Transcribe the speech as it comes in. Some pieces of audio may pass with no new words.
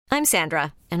I'm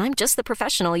Sandra, and I'm just the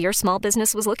professional your small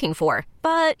business was looking for.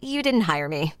 But you didn't hire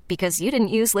me because you didn't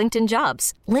use LinkedIn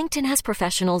Jobs. LinkedIn has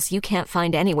professionals you can't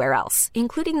find anywhere else,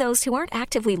 including those who aren't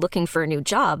actively looking for a new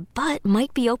job, but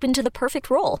might be open to the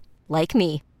perfect role, like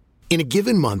me. In a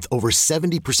given month, over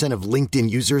 70% of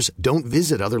LinkedIn users don't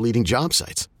visit other leading job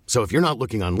sites. So if you're not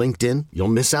looking on LinkedIn, you'll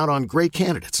miss out on great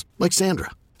candidates like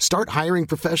Sandra. Start hiring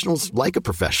professionals like a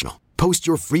professional. Post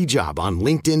your free job on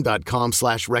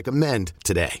linkedin.com/recommend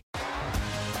today.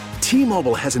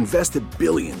 T-Mobile has invested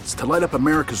billions to light up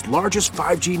America's largest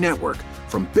 5G network,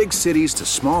 from big cities to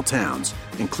small towns,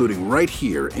 including right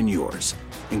here in yours.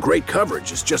 And great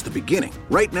coverage is just the beginning.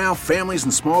 Right now, families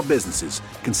and small businesses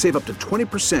can save up to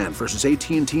 20% versus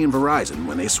AT&T and Verizon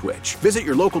when they switch. Visit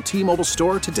your local T-Mobile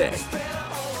store today.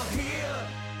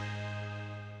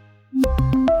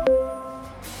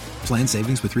 Plan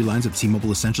savings with 3 lines of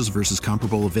T-Mobile Essentials versus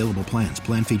comparable available plans.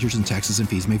 Plan features and taxes and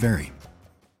fees may vary.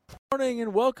 Good morning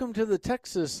and welcome to the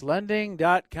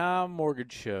TexasLending.com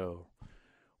Mortgage Show.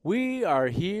 We are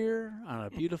here on a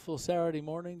beautiful Saturday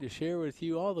morning to share with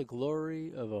you all the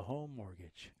glory of a home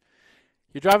mortgage.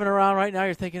 You're driving around right now,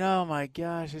 you're thinking, oh my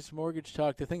gosh, it's mortgage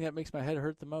talk, the thing that makes my head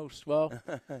hurt the most. Well,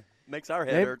 makes our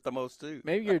head hurt the most too.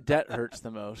 Maybe your debt hurts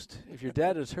the most. If your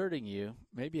debt is hurting you,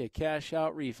 maybe a cash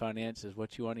out refinance is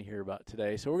what you want to hear about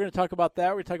today. So we're going to talk about that.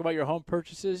 We're going to talk about your home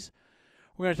purchases.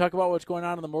 We're going to talk about what's going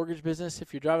on in the mortgage business.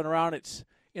 If you're driving around, it's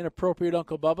Inappropriate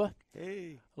Uncle Bubba.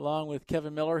 Hey. Along with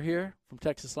Kevin Miller here from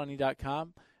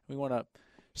TexasLending.com. We want to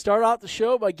start out the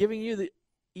show by giving you the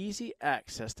easy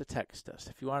access to text us.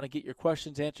 If you want to get your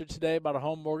questions answered today about a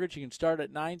home mortgage, you can start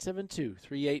at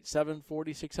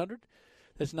 972-387-4600.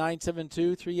 That's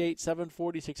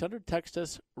 972-387-4600. Text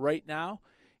us right now,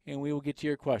 and we will get to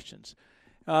your questions.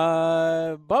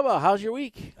 Bubba, how's your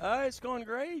week? It's going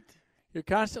great. You're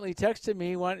constantly texting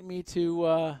me, wanting me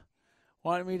to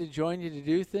join you to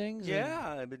do things.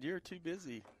 Yeah, but you're too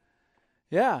busy.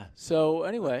 Yeah. So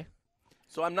anyway.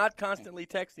 So I'm not constantly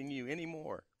texting you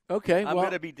anymore. Okay. I'm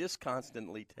going to be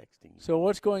disconstantly texting you. So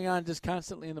what's going on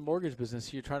disconstantly in the mortgage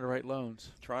business? You're trying to write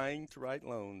loans. Trying to write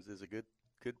loans is a good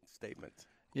statement.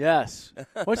 Yes.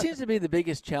 What seems to be the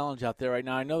biggest challenge out there right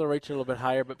now? I know the rates are a little bit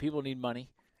higher, but people need money.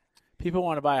 People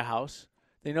want to buy a house.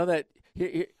 They know that.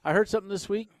 I heard something this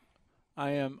week.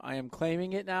 I am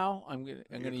claiming it now. I'm going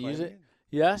to use it.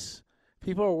 Yes.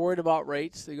 People are worried about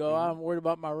rates. They go, I'm worried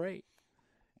about my rate.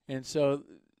 And so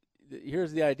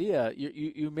here's the idea.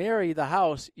 You marry the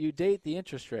house, you date the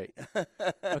interest rate.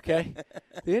 Okay?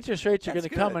 The interest rates are going to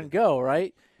come and go,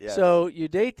 right? Yes. So you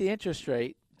date the interest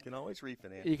rate. You can always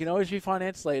refinance. You can always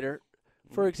refinance later.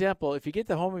 For example, if you get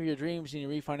the home of your dreams and you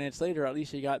refinance later, at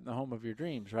least you got in the home of your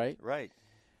dreams, right? Right.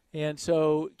 And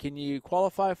so can you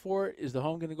qualify for it? Is the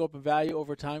home going to go up in value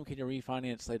over time? Can you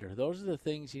refinance later? Those are the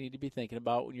things you need to be thinking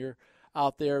about when you're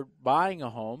out there buying a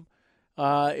home,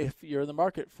 if you're in the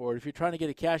market for it. If you're trying to get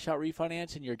a cash-out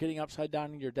refinance and you're getting upside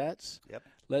down in your debts,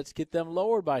 let's get them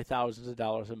lowered by thousands of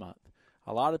dollars a month.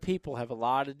 A lot of people have a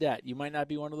lot of debt. You might not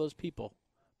be one of those people,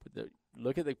 but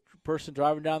look at the person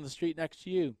driving down the street next to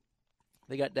you.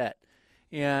 They got debt.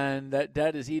 And that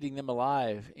debt is eating them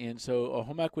alive. And so a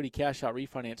home equity cash-out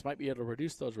refinance might be able to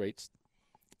reduce those rates.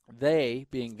 They,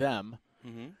 being them,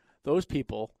 those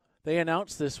people, they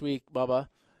announced this week, Bubba,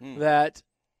 that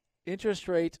interest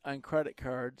rates on credit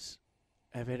cards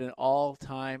have hit an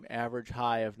all-time average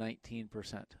high of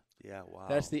 19%. Yeah, wow.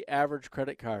 That's the average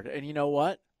credit card. And you know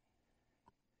what?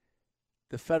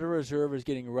 The Federal Reserve is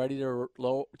getting ready to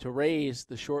raise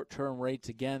the short-term rates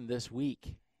again this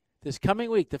week. This coming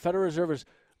week, the Federal Reserve is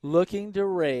looking to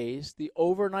raise the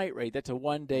overnight rate. That's a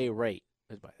one-day rate.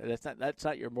 That's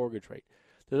not your mortgage rate.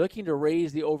 They're looking to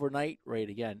raise the overnight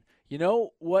rate again. You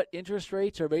know what interest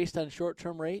rates are based on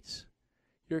short-term rates?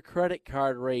 Your credit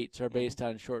card rates are based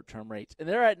on short-term rates, and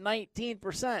they're at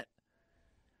 19%.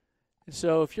 And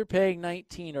so if you're paying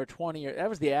 19 or 20, that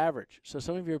was the average. So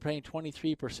some of you are paying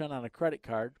 23% on a credit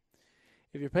card.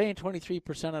 If you're paying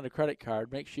 23% on a credit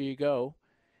card, make sure you go.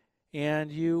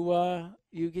 And you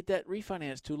get that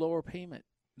refinance to lower payment.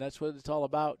 That's what it's all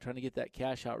about, trying to get that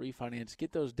cash out refinance,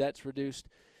 get those debts reduced.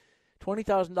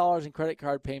 $20,000 in credit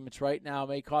card payments right now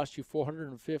may cost you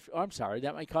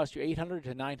that might cost you $800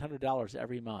 to $900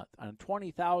 every month on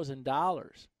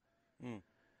 $20,000.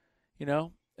 You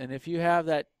know, and if you have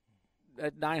that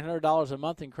 $900 a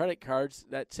month in credit cards,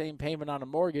 that same payment on a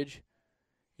mortgage,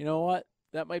 you know what?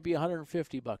 That might be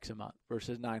 $150 a month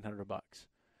versus $900.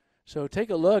 So take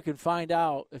a look and find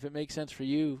out if it makes sense for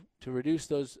you to reduce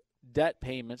those debt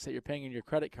payments that you're paying in your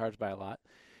credit cards by a lot.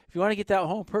 If you want to get that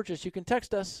home purchase, you can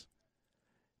text us.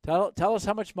 Tell us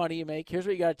how much money you make. Here's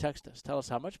what you got to text us. Tell us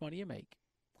how much money you make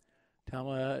How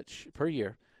much per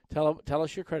year? Tell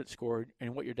us your credit score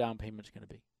and what your down payment's going to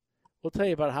be. We'll tell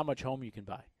you about how much home you can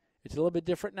buy. It's a little bit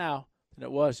different now than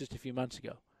it was just a few months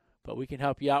ago, but we can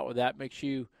help you out with that. Make sure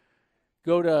you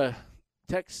go to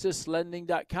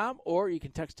TexasLending.com, or you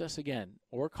can text us again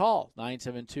or call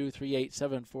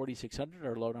 972-387-4600.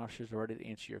 Our loan officers are ready to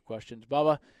answer your questions.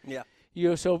 Bubba, Yeah.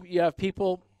 you have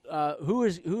people who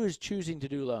is choosing to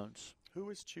do loans. Who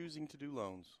is choosing to do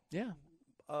loans? Yeah.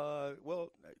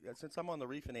 Well, since I'm on the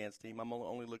refinance team, I'm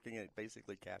only looking at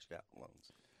basically cashed out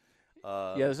loans.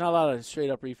 Yeah, there's not a lot of straight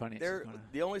up refinances.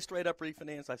 The only straight up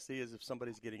refinance I see is if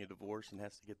somebody's getting a divorce and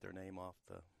has to get their name off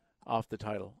the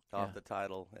title. the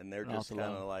title, and they're just kind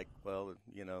of like, well,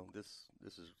 this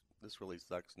really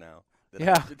sucks now.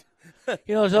 Yeah.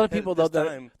 There's other people though.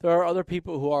 There are other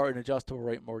people who are in adjustable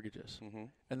rate mortgages,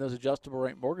 and those adjustable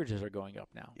rate mortgages are going up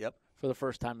now. Yep. For the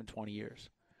first time in 20 years.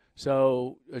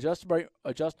 So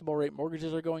adjustable rate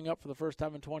mortgages are going up for the first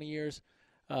time in 20 years.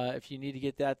 If you need to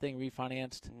get that thing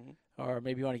refinanced, or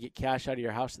maybe you want to get cash out of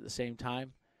your house at the same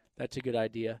time, that's a good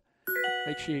idea.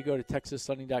 Make sure you go to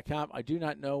TexasLending.com. I do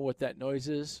not know what that noise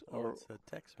is. It's a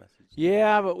text message.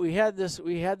 Yeah, but we had this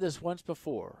once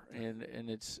before, and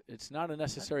it's not a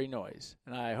necessary noise.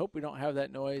 And I hope we don't have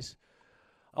that noise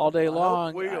all day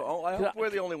long. I hope we're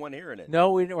the only one hearing it.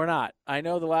 No, we're not. I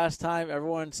know the last time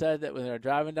everyone said that when they're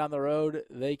driving down the road,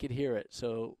 they could hear it.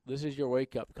 So this is your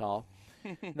wake-up call.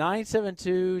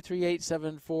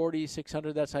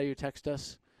 972-387-4600. That's how you text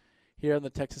us here on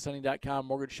the TexasLending.com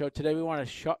Mortgage Show. Today we want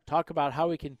to talk about how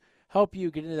we can help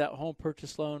you get into that home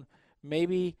purchase loan.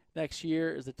 Maybe next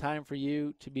year is the time for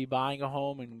you to be buying a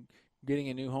home and getting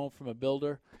a new home from a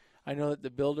builder. I know that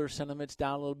the builder sentiment's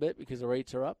down a little bit because the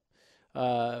rates are up.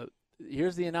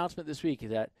 Here's the announcement this week is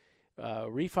that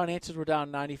refinances were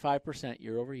down 95%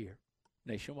 year over year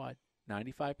nationwide,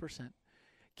 95%.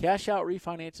 Cash out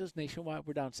refinances nationwide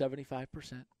were down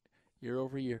 75% year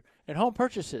over year. And home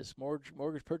purchases,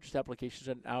 mortgage purchase applications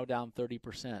are now down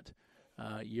 30%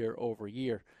 year over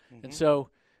year. And so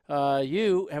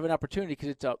you have an opportunity because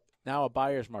it's now a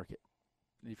buyer's market.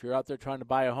 If you're out there trying to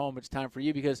buy a home, it's time for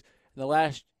you because in the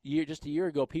last year, just a year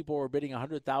ago, people were bidding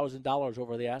 $100,000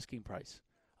 over the asking price.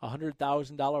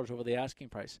 $100,000 over the asking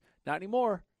price. Not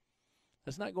anymore.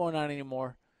 That's not going on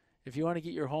anymore. If you want to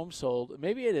get your home sold,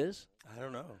 maybe it is. I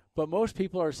don't know. But most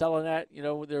people are selling at,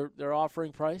 their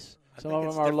offering price. Some of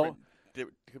them are low.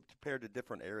 Compared to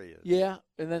different areas. Yeah,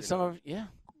 and then yeah.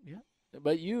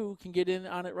 But you can get in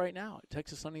on it right now at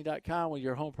TexasLending.com with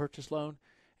your home purchase loan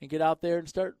and get out there and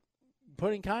start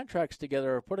putting contracts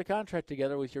together or put a contract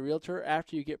together with your realtor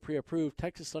after you get pre-approved.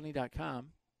 TexasLending.com,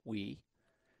 we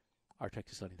are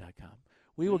TexasLending.com.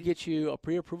 We will get you a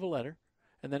pre-approval letter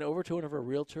and then over to one of our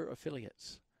realtor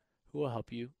affiliates who will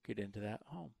help you get into that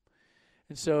home.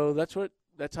 And so that's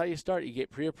how you start. You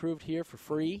get pre-approved here for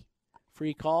free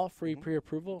call, free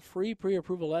pre-approval, free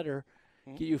pre-approval letter,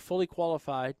 get you fully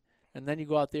qualified, and then you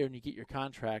go out there and you get your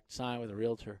contract signed with a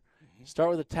realtor. Start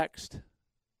with a text.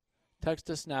 Text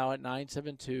us now at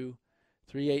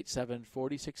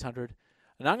 972-387-4600.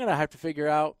 And I'm going to have to figure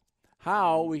out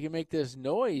how we can make this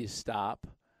noise stop.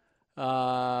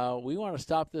 We want to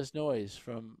stop this noise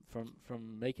from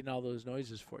making all those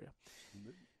noises for you.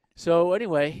 So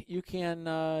anyway, you can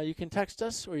text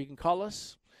us or you can call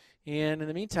us. And in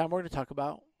the meantime, we're going to talk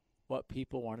about what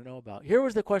people want to know about. Here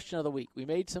was the question of the week. We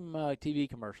made some TV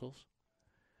commercials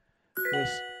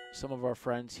with some of our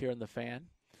friends here in the Fan.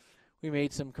 We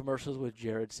made some commercials with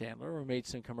Jared Sandler. We made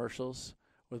some commercials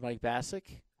with Mike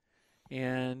Bassick.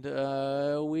 And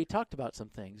we talked about some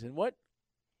things. And I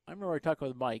remember I talked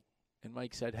with Mike, and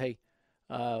Mike said, hey,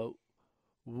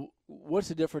 what's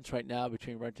the difference right now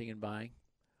between renting and buying?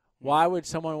 Why would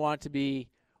someone want to be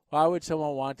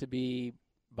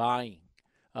buying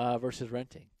versus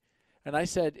renting? And I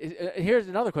said, here's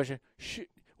another question.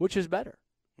 Which is better,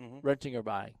 renting or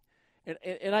buying?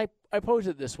 And I pose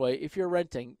it this way. If you're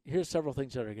renting, here's several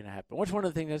things that are going to happen. What's one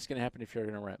of the things that's going to happen if you're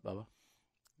going to rent, Bubba?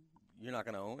 You're not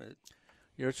going to own it.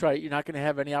 That's right. You're not going to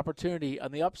have any opportunity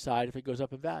on the upside if it goes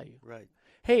up in value. Right.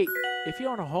 Hey, if you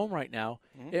own a home right now,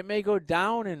 it may go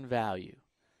down in value.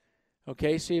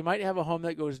 Okay, so you might have a home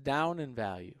that goes down in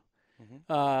value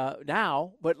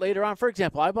now, but later on, for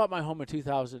example, I bought my home in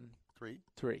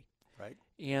 2003. Right.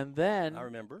 And then I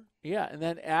remember. Yeah, and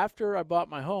then after I bought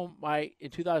my home,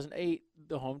 in 2008,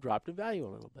 the home dropped in value a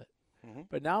little bit.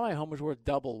 But now my home is worth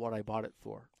double what I bought it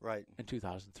for. Right. In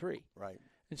 2003. Right.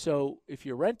 And so if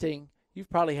you're renting, you've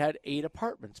probably had 8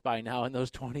 apartments by now in those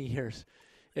 20 years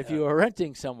if you are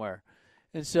renting somewhere.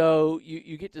 And so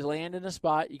you get to land in a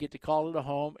spot, you get to call it a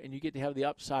home, and you get to have the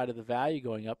upside of the value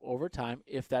going up over time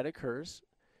if that occurs.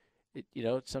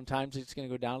 Sometimes it's going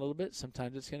to go down a little bit.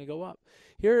 Sometimes it's going to go up.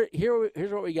 Here's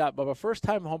what we got, Bubba.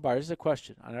 First-time home buyer. This is a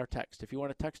question on our text. If you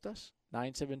want to text us,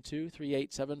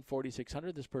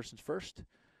 972-387-4600. This person's first.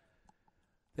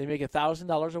 They make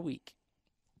 $1,000 a week.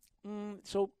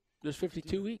 So there's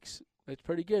 52 weeks. It's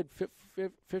pretty good.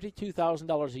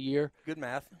 $52,000 a year. Good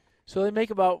math. So they make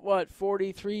about,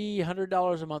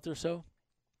 $4,300 a month or so.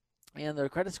 And their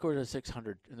credit score is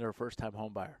 600, and they're a first-time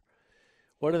home buyer.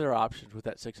 What are their options with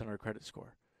that 600 credit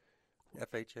score?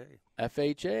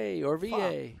 FHA or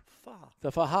VA.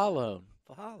 The FHA loan.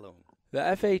 The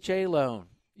FHA loan.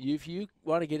 If you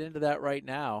want to get into that right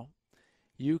now,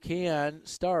 you can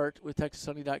start with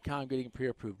TexasSunny.com getting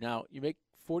pre-approved. Now, you make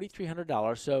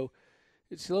 $4,300, so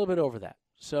it's a little bit over that.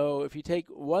 So if you take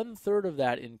 1/3 of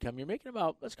that income, you're making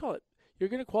about, let's call it, you're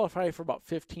going to qualify for about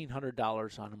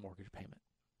 $1,500 on a mortgage payment.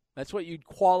 That's what you'd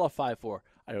qualify for.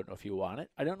 I don't know if you want it.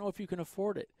 I don't know if you can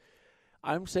afford it.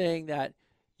 I'm saying that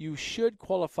you should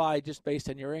qualify just based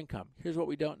on your income. Here's what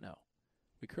we don't know.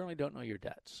 We currently don't know your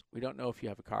debts. We don't know if you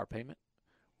have a car payment.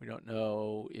 We don't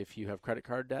know if you have credit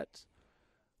card debts.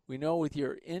 We know with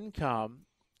your income,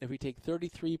 if we take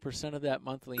 33% of that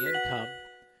monthly income,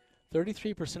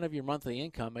 33% of your monthly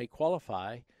income may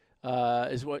qualify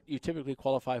is what you typically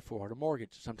qualify for on a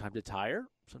mortgage. Sometimes it's higher,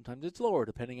 sometimes it's lower,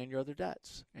 depending on your other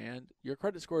debts. And your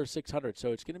credit score is 600,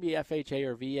 so it's going to be FHA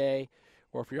or VA,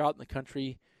 or if you're out in the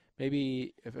country,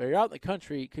 maybe if you're out in the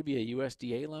country, it could be a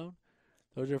USDA loan.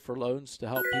 Those are for loans to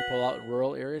help people out in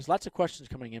rural areas. Lots of questions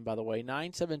coming in, by the way.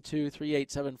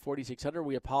 972-387-4600.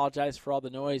 We apologize for all the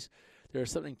noise.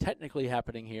 There's something technically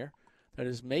happening here that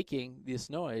is making this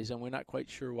noise, and we're not quite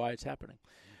sure why it's happening.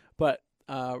 But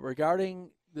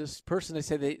regarding this person, they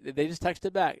say they just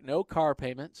texted back, no car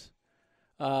payments,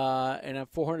 and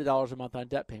have $400 a month on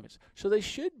debt payments. So they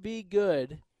should be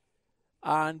good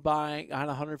on buying on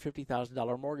a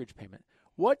 $150,000 mortgage payment.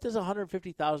 What does a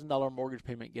 $150,000 mortgage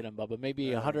payment get them, Bubba?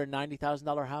 Maybe a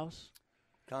 $190,000 house?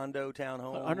 Condo,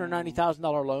 townhome.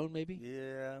 $190,000 loan, maybe?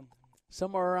 Yeah.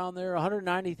 Somewhere around there,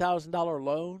 $190,000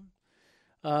 loan.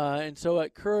 And so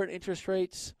at current interest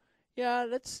rates,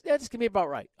 that's going to be about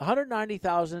right.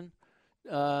 $190,000,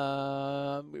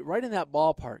 right in that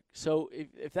ballpark. So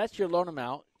if that's your loan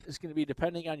amount, it's going to be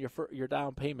depending on your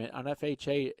down payment. On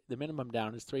FHA, the minimum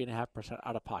down is 3.5%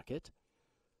 out of pocket.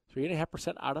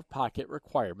 3.5% out of pocket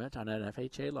requirement on an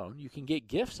FHA loan. You can get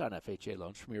gifts on FHA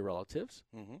loans from your relatives.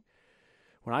 Mm-hmm.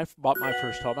 When I bought my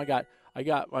first home,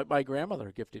 my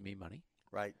grandmother gifted me money.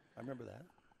 Right, I remember that.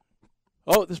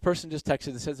 Oh, this person just texted.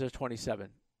 It says they're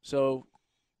 27. So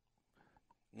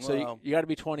you got to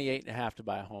be 28 and a half to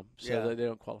buy a home. So they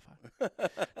don't qualify.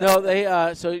 No, they.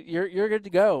 So you're good to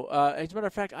go. As a matter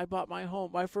of fact, I bought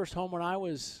my first home when I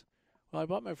was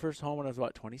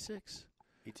about 26.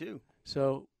 Me too.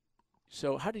 So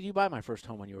how did you buy my first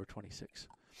home when you were 26?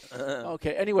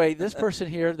 Okay. Anyway, this person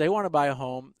here, they want to buy a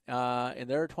home, and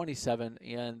they're 27,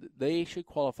 and they should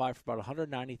qualify for about a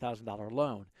 $190,000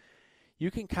 loan.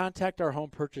 You can contact our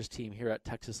home purchase team here at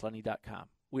TexasLending.com.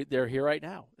 They're here right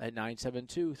now at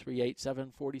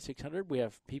 972-387-4600. We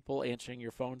have people answering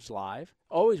your phones live.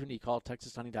 Always when you call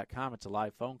TexasLending.com, it's a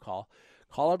live phone call.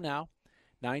 Call them now,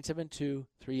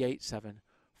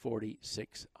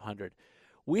 972-387-4600.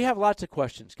 We have lots of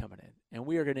questions coming in, and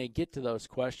we are going to get to those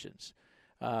questions.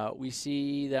 We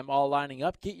see them all lining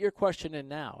up. Get your question in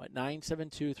now at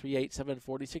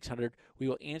 972-387-4600. We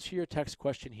will answer your text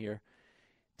question here.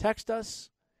 Text us,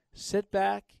 sit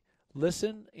back,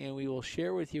 listen, and we will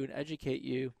share with you and educate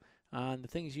you on the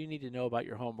things you need to know about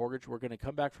your home mortgage. We're going to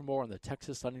come back for more on the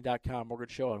TexasLending.com Mortgage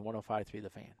Show on 105.3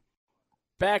 The Fan.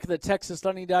 Back at the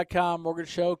TexasLending.com Mortgage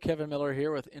Show, Kevin Miller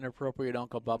here with Inappropriate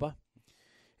Uncle Bubba.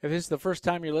 If this is the first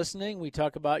time you're listening, we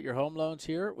talk about your home loans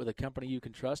here with a company you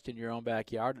can trust in your own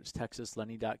backyard. It's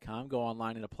TexasLending.com. Go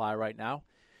online and apply right now.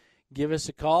 Give us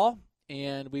a call,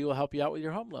 and we will help you out with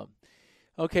your home loan.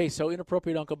 Okay, so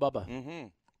Inappropriate Uncle Bubba. Mm-hmm.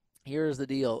 Here's the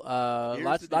deal.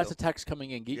 Lots of texts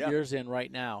coming in. Get yours in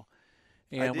right now,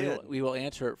 and we will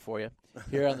answer it for you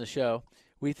here on the show.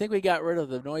 We think we got rid of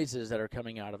the noises that are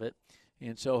coming out of it,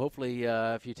 and so hopefully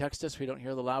if you text us, we don't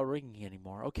hear the loud ringing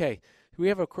anymore. Okay. We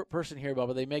have a person here,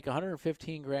 Bubba. They make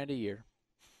 $115,000 a year.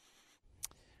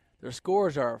 Their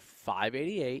scores are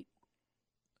 588,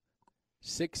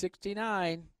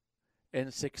 669,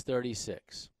 and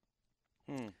 636.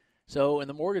 So in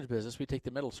the mortgage business, we take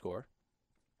the middle score.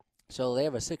 So they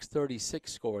have a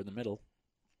 636 score in the middle.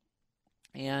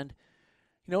 And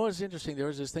you know what's interesting? There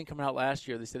was this thing coming out last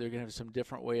year. They said they're going to have some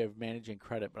different way of managing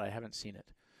credit, but I haven't seen it.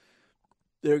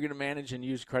 they're going to manage and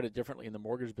use credit differently in the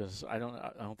mortgage business. I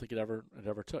don't think it ever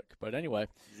took. But anyway,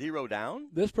 zero down.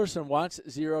 This person wants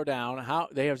zero down. How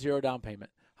they have zero down payment.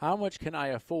 How much can I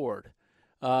afford?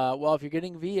 Well, if you're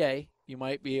getting VA, you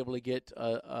might be able to get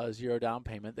a zero down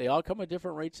payment. They all come with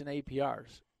different rates and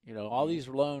APRs. You know, all these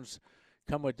loans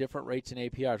come with different rates and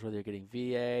APRs, whether you're getting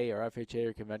VA or FHA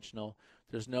or conventional.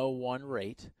 There's no one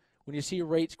rate. When you see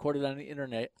rates quoted on the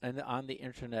internet,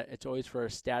 it's always for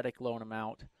a static loan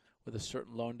amount with a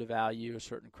certain loan to value, a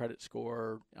certain credit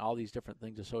score, all these different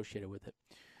things associated with it.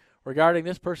 Regarding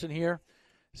this person here,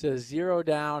 it says zero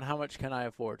down, how much can I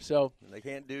afford? So they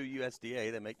can't do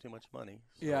USDA, they make too much money.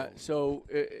 So yeah, so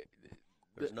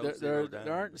there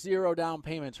aren't zero down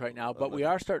payments right now, but we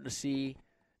are starting to see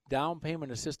down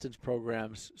payment assistance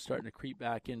programs starting to creep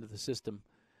back into the system.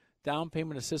 Down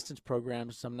payment assistance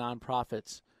programs, some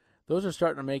nonprofits, those are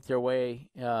starting to make their way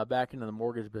back into the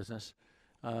mortgage business.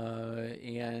 But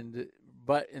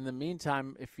in the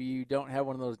meantime, if you don't have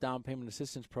one of those down payment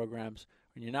assistance programs,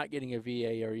 and you're not getting a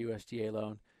VA or USDA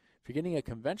loan, if you're getting a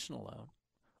conventional loan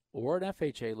or an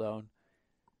FHA loan,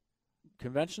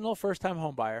 conventional first-time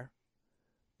home buyer,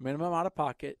 minimum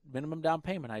out-of-pocket, minimum down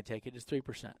payment, I take it, is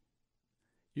 3%.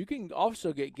 You can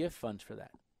also get gift funds for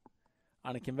that.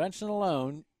 On a conventional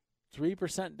loan,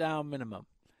 3% down minimum.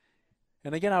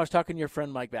 And again, I was talking to your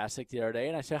friend Mike Bassick the other day,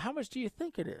 and I said, how much do you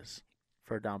think it is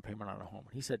for a down payment on a home?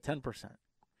 He said 10%. I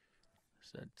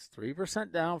said it's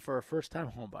 3% down for a first-time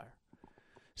home buyer.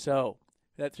 So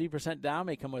that 3% down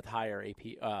may come with higher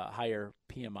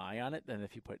PMI on it than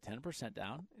if you put 10%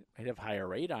 down. It might have higher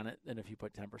rate on it than if you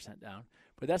put 10% down.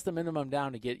 But that's the minimum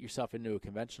down to get yourself into a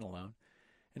conventional loan.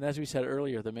 And as we said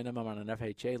earlier, the minimum on an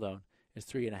FHA loan is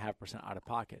 3.5% out of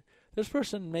pocket. This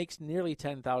person makes nearly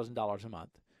 $10,000 a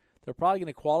month. They're probably going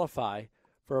to qualify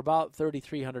for about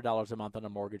 $3,300 a month on a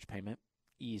mortgage payment.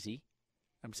 Easy.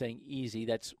 I'm saying easy.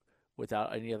 That's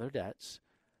without any other debts.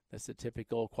 That's the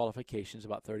typical qualifications,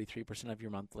 about 33% of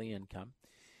your monthly income.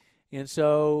 And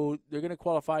so they're going to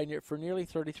qualify for nearly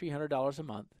 $3,300 a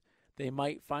month. They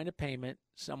might find a payment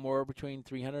somewhere between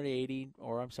 $380,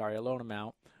 a loan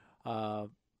amount, they're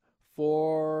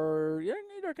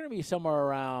going to be somewhere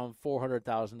around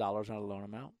 $400,000 on a loan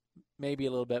amount, maybe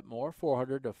a little bit more,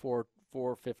 $400 to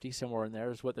 $450, somewhere in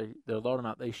there is what the loan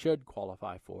amount they should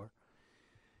qualify for.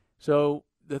 So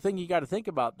the thing you got to think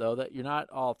about, though, that you're not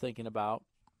all thinking about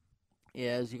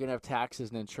is you're going to have taxes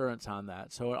and insurance on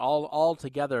that. So all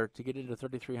together to get into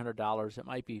 $3,300, it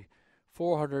might be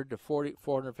 $400,000 to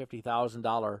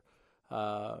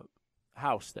 $450,000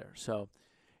 house there. So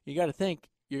you got to think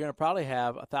you're going to probably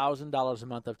have $1,000 a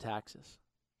month of taxes.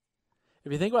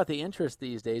 If you think about the interest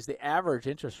these days, the average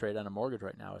interest rate on a mortgage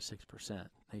right now is 6%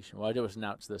 nationwide. It was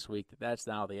announced this week that that's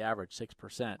now the average,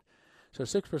 6%. So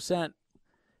 6%, if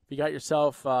you got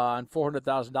yourself on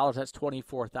 $400,000, that's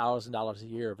 $24,000 a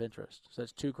year of interest. So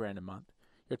that's $2,000 a month.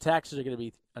 Your taxes are going to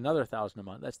be another $1,000 a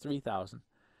month. That's $3,000. And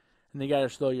then you got to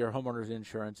throw your homeowner's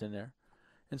insurance in there.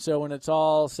 And so when it's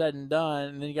all said and done,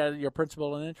 and then you got your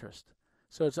principal and interest.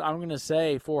 So I'm going to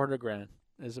say $400,000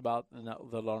 is about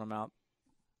the loan amount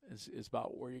is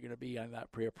about where you're going to be on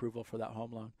that pre-approval for that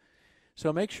home loan.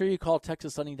 So make sure you call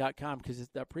TexasLending.com because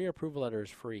that pre-approval letter is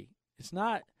free. It's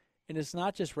not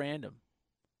just random.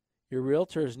 Your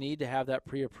realtors need to have that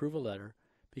pre-approval letter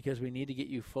because we need to get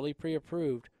you fully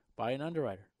pre-approved by an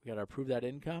underwriter. We got to approve that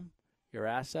income, your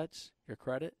assets, your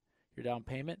credit, your down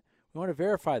payment. We want to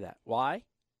verify that. Why?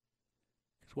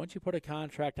 Because once you put a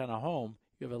contract on a home,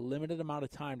 you have a limited amount of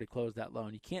time to close that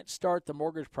loan. You can't start the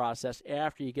mortgage process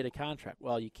after you get a contract.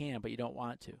 Well, you can, but you don't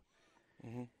want to.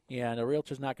 Mm-hmm. And a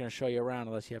realtor's not going to show you around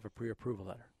unless you have a pre-approval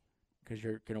letter because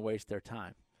you're going to waste their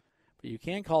time. But you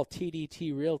can call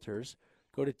TDT Realtors.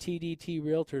 Go to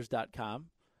tdtrealtors.com.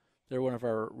 They're one of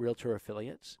our realtor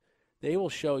affiliates. They will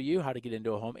show you how to get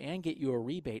into a home and get you a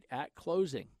rebate at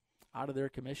closing out of their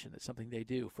commission. It's something they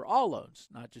do for all loans,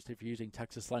 not just if you're using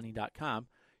TexasLending.com.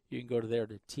 You can go to there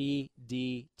to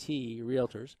TDT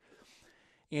Realtors.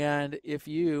 And if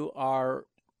you are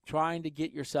trying to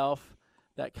get yourself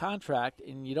that contract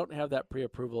and you don't have that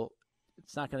pre-approval,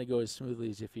 it's not going to go as smoothly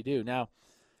as if you do. Now,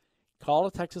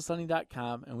 call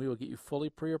TexasLending.com and we will get you fully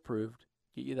pre-approved,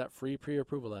 get you that free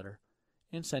pre-approval letter,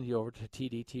 and send you over to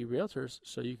TDT Realtors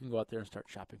so you can go out there and start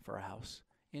shopping for a house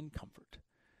in comfort.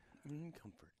 In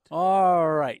comfort.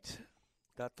 All right.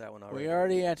 Got that one already. We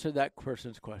already answered that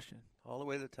person's question. All the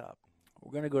way to the top.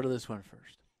 We're going to go to this one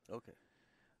first. Okay.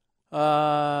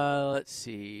 Let's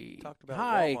see. Talked about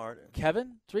Hi, Walmart.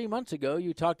 Kevin. 3 months ago,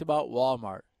 you talked about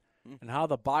Walmart and how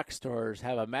the box stores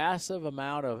have a massive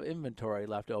amount of inventory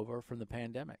left over from the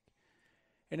pandemic.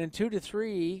 And in 2 to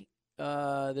 3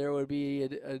 there would be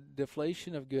a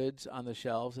deflation of goods on the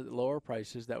shelves at lower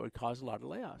prices that would cause a lot of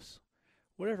layoffs.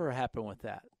 Whatever happened with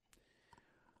that?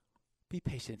 Be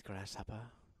patient, grasshopper.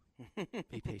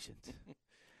 Be patient.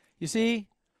 You see,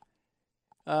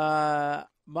 you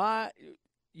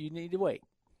need to wait.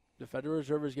 The Federal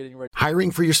Reserve is getting ready.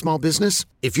 Hiring for your small business?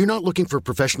 If you're not looking for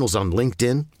professionals on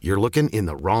LinkedIn, you're looking in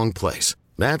the wrong place.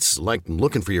 That's like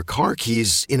looking for your car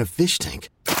keys in a fish tank.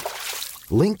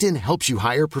 LinkedIn helps you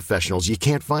hire professionals you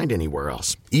can't find anywhere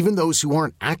else, even those who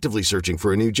aren't actively searching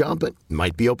for a new job but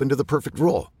might be open to the perfect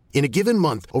role. In a given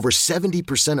month, over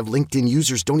 70% of LinkedIn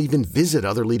users don't even visit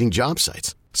other leading job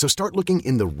sites. So start looking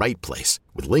in the right place.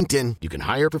 With LinkedIn, you can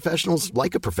hire professionals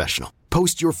like a professional.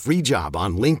 Post your free job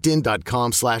on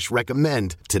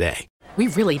linkedin.com/recommend today. We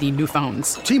really need new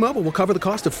phones. T-Mobile will cover the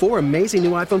cost of 4 amazing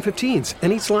new iPhone 15s,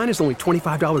 and each line is only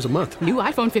 $25 a month. New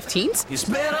iPhone 15s? It's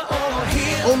better over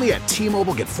here. Only at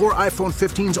T-Mobile, get 4 iPhone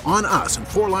 15s on us and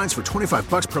 4 lines for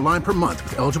 $25 per line per month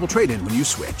with eligible trade-in when you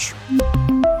switch.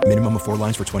 Minimum of 4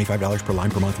 lines for $25 per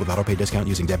line per month with autopay discount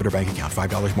using debit or bank account.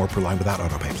 $5 more per line without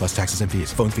autopay, plus taxes and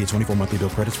fees. Phone fee at 24 monthly bill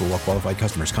credits for well-qualified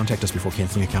customers. Contact us before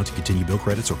canceling account to continue bill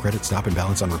credits or credit stop and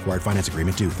balance on required finance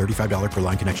agreement due. $35 per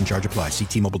line connection charge applies. See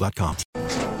T-Mobile.com.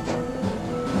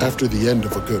 After the end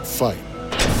of a good fight,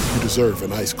 you deserve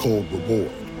an ice-cold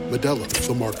reward. Modelo,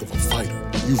 the mark of a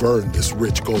fighter. You've earned this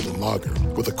rich golden lager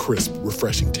with a crisp,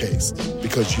 refreshing taste.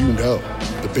 Because you know,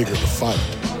 the bigger the fight,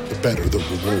 the better the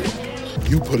reward.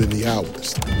 You put in the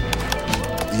hours,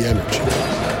 the energy,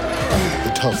 the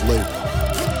tough labor.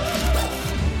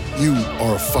 You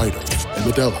are a fighter,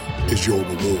 and Modelo is your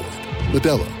reward.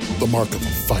 Modelo, the mark of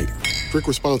a fighter. Drink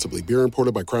responsibly. Beer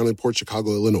imported by Crown Imports,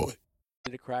 Chicago, Illinois.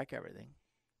 To crack everything.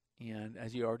 And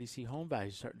as you already see, home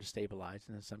values starting to stabilize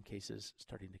and in some cases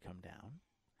starting to come down.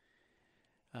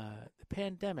 The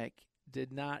pandemic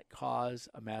did not cause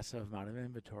a massive amount of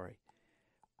inventory.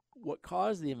 What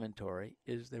caused the inventory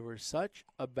is there was such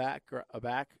a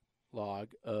backlog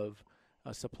of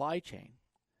a supply chain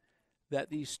that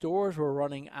these stores were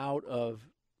running out of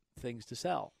things to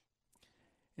sell.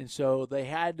 And so they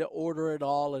had to order it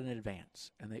all in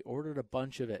advance, and they ordered a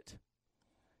bunch of it.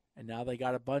 And now they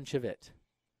got a bunch of it.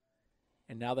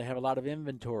 And now they have a lot of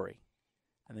inventory,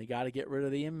 and they got to get rid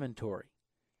of the inventory.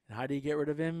 And how do you get rid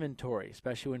of inventory,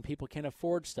 especially when people can't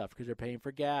afford stuff because they're paying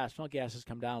for gas? Well, gas has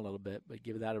come down a little bit, but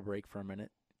give that a break for a minute.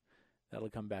 That'll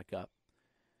come back up.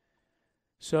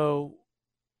 So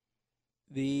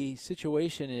the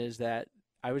situation is that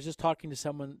I was just talking to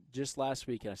someone just last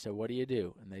week, and I said, what do you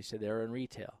do? And they said they're in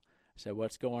retail. I said,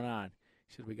 what's going on?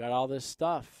 He said, we got all this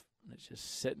stuff, and it's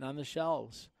just sitting on the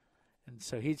shelves. And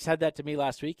so he said that to me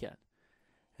last weekend.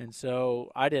 And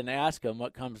so I didn't ask him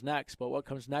what comes next, but what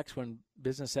comes next when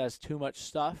business has too much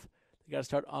stuff, they got to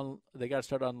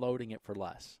start unloading it for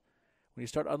less. When you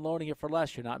start unloading it for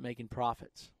less, you're not making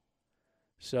profits.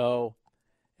 So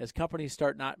as companies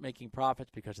start not making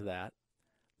profits because of that,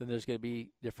 then there's going to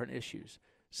be different issues.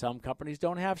 Some companies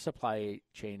don't have supply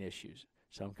chain issues.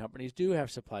 Some companies do have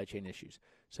supply chain issues.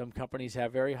 Some companies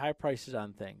have very high prices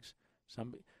on things.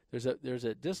 There's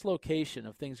a dislocation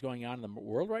of things going on in the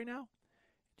world right now.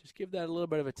 Just give that a little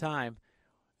bit of a time.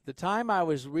 The time I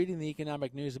was reading the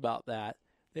economic news about that,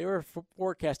 they were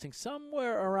forecasting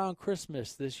somewhere around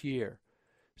Christmas this year.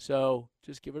 So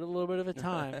just give it a little bit of a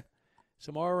time.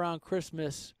 Somewhere around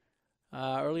Christmas,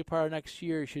 early part of next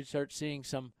year, you should start seeing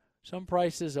some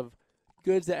prices of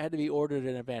goods that had to be ordered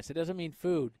in advance. It doesn't mean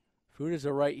food. Food is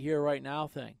a right here, right now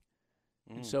thing.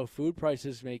 And so food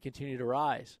prices may continue to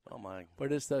rise. Oh, my.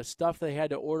 But it's the stuff they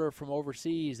had to order from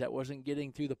overseas that wasn't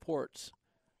getting through the ports.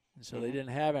 And so they didn't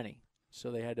have any.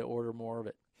 So they had to order more of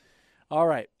it. All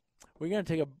right. We're going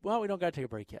to take we don't got to take a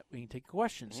break yet. We can take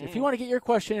questions. If you want to get your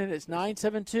question in, it's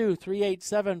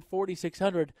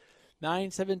 972-387-4600.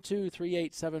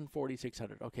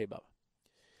 972-387-4600. Okay, Bubba.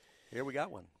 Here we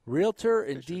got one. Realtor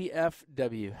in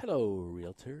DFW. Hello,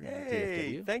 Realtor in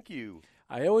Hey, DFW. thank you.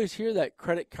 I always hear that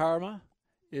Credit Karma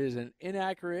is an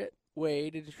inaccurate way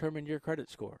to determine your credit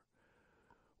score.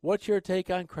 What's your take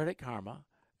on Credit Karma,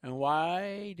 and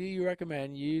why do you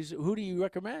recommend who do you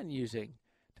recommend using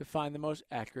to find the most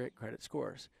accurate credit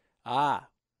scores?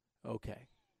 Okay.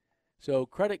 So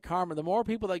Credit Karma, the more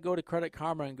people that go to Credit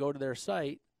Karma and go to their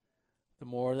site, the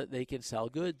more that they can sell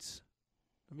goods.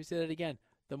 Let me say that again.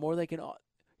 The more they can,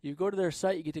 you go to their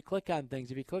site, you get to click on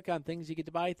things. If you click on things, you get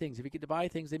to buy things. If you get to buy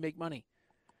things, they make money.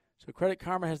 So Credit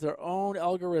Karma has their own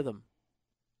algorithm.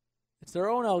 It's their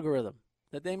own algorithm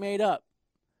that they made up.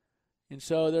 And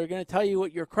so they're going to tell you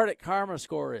what your Credit Karma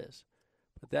score is.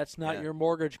 But that's not your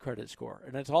mortgage credit score.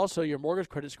 And it's also your mortgage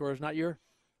credit score is not your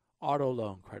auto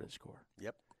loan credit score.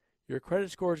 Yep. Your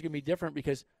credit score is going to be different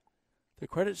because the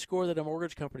credit score that a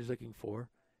mortgage company is looking for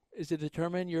is to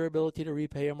determine your ability to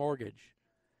repay a mortgage.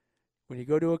 When you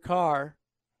go to a car,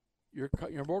 your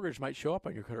mortgage might show up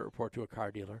on your credit report to a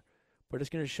car dealer, but it's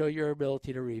going to show your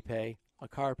ability to repay a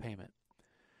car payment.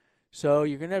 So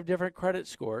you're going to have different credit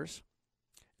scores.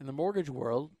 In the mortgage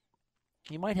world,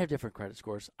 you might have different credit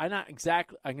scores. I'm going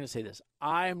to say this.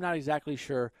 I'm not exactly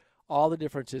sure all the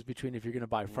differences between if you're going to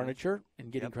buy furniture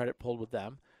and getting credit pulled with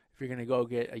them, if you're going to go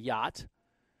get a yacht.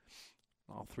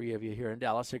 All three of you here in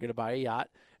Dallas are going to buy a yacht.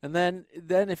 And then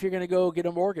if you're going to go get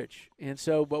a mortgage. And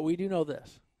so, but we do know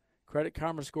this. Credit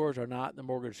Karma scores are not the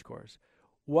mortgage scores.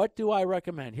 What do I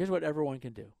recommend? Here's what everyone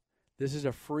can do. This is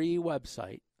a free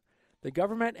website. The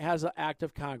government has an act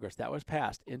of Congress that was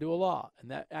passed into a law, and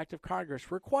that act of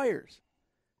Congress requires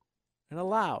and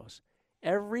allows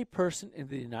every person in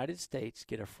the United States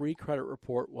get a free credit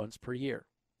report once per year.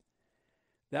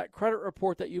 That credit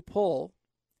report that you pull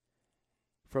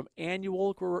from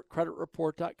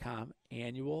annualcreditreport.com,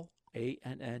 annual,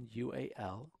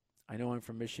 A-N-N-U-A-L. I know I'm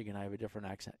from Michigan. I have a different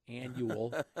accent.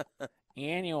 Annual.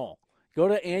 Annual. Go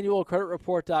to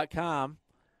annualcreditreport.com,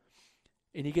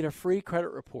 and you get a free credit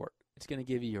report. It's going to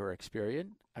give you your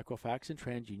Experian, Equifax, and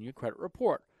TransUnion credit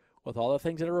report with all the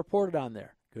things that are reported on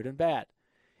there, good and bad.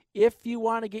 If you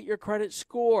want to get your credit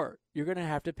score, you're going to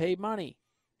have to pay money.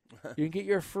 You can get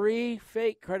your free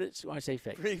fake credit. When I say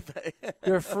fake,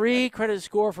 your free credit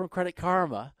score from Credit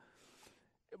Karma,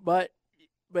 but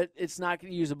it's not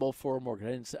usable for a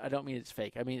mortgage. I don't mean it's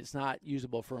fake. I mean it's not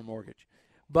usable for a mortgage,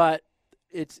 but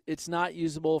it's not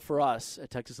usable for us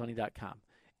at TexasLending.com.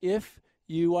 If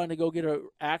you want to go get an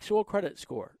actual credit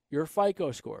score, your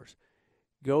FICO scores,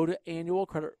 go to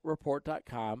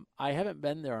annualcreditreport.com. I haven't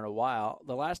been there in a while.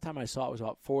 The last time I saw it was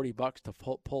about $40 to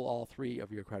pull all three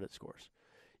of your credit scores.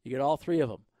 You get all three of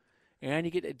them, and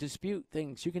you get to dispute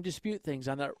things. You can dispute things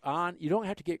on that. You don't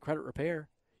have to get credit repair.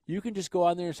 You can just go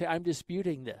on there and say, I'm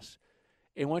disputing this.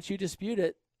 And once you dispute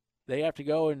it, they have to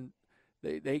go and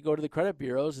they go to the credit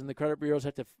bureaus, and the credit bureaus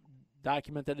have to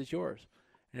document that it's yours.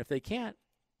 And if they can't,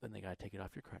 then they got to take it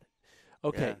off your credit.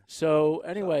 Okay, Yeah. So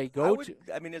anyway,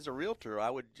 I mean, as a realtor, I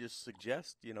would just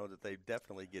suggest, that they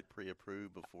definitely get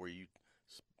pre-approved before you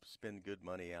spend good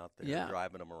money out there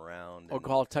driving them around. Or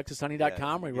call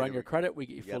TexasHoney.com. We run your credit. We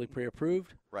get you fully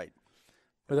pre-approved. Right.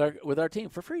 With our team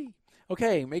for free.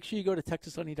 Okay, make sure you go to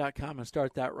TexasHoney.com and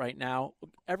start that right now.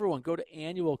 Everyone, go to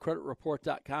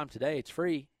annualcreditreport.com today. It's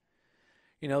free.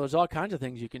 There's all kinds of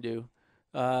things you can do.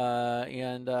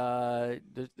 And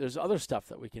there's other stuff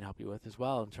that we can help you with as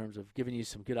well in terms of giving you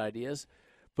some good ideas.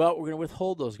 But we're going to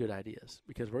withhold those good ideas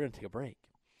because we're going to take a break.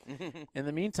 In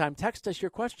the meantime, text us your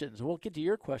questions, and we'll get to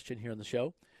your question here on the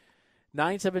show.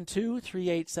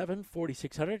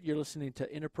 972-387-4600. You're listening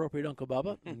to Inappropriate Uncle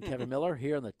Bubba and Kevin Miller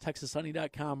here on the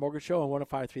TexasHoney.com Mortgage Show on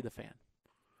 105.3 The Fan.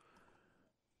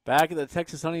 Back at the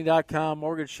TexasHoney.com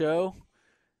Mortgage Show,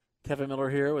 Kevin Miller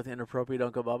here with Inappropriate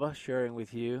Uncle Bubba, sharing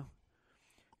with you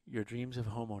your dreams of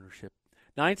home ownership.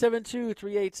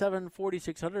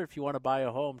 972-387-4600. If you want to buy a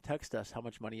home, text us how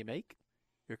much money you make,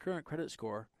 your current credit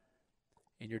score,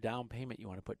 and your down payment you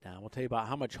want to put down. We'll tell you about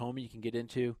how much home you can get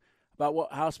into, about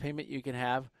what house payment you can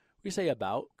have. We say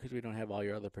about because we don't have all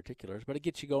your other particulars, but it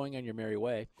gets you going on your merry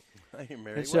way.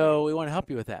 So we want to help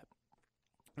you with that.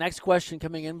 Next question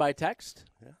coming in by text.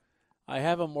 Yeah. I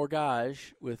have a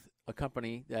mortgage with a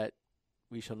company that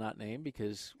we shall not name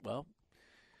because, well,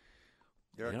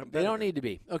 they don't need to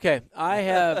be. Okay,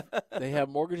 they have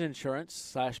mortgage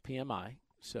insurance / PMI,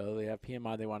 so they have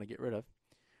PMI they want to get rid of.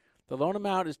 The loan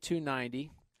amount is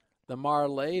 $290. The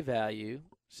Marlette value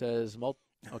says the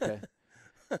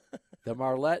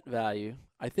Marlette value.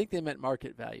 I think they meant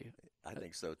market value. I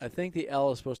think so too. I think the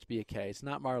L is supposed to be a K. It's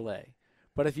not Marlette.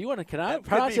 But if you want to, can I that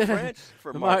pronounce could be it? French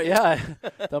for market.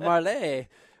 The Marlette.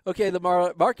 Okay,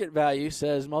 the market value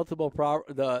says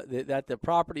that the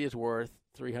property is worth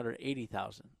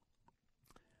 $380,000.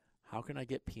 How can I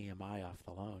get PMI off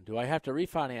the loan? Do I have to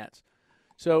refinance?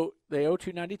 So they owe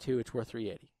 $292. It's worth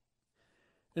 $380.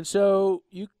 And so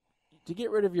to get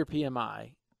rid of your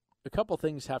PMI, a couple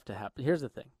things have to happen. Here's the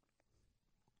thing.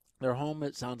 Their home,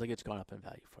 it sounds like it's gone up in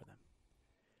value for them.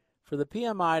 For the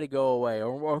PMI to go away,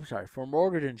 for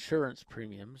mortgage insurance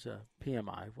premiums,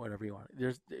 PMI, whatever you want.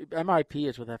 MIP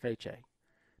is with FHA.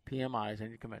 PMI is on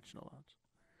your conventional loans.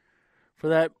 For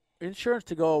that insurance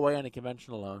to go away on a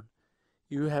conventional loan,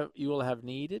 you will have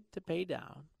needed to pay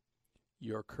down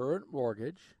your current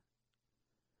mortgage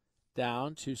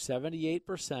down to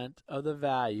 78% of the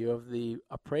value of the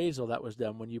appraisal that was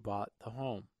done when you bought the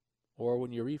home or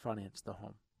when you refinanced the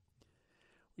home.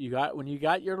 When you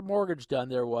got your mortgage done,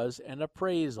 there was an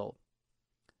appraisal.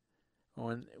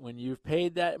 When you've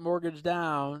paid that mortgage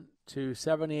down to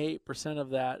 78% of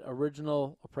that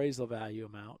original appraisal value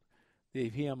amount, the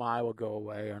PMI will go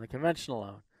away on a conventional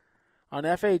loan. On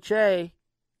FHA,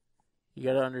 you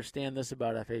got to understand this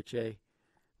about FHA,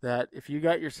 that if you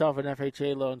got yourself an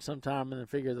FHA loan sometime in the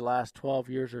figure the last 12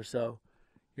 years or so,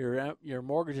 your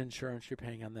mortgage insurance you're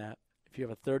paying on that, if you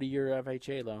have a 30-year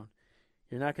FHA loan,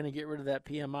 you're not going to get rid of that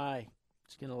PMI.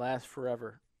 It's going to last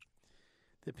forever.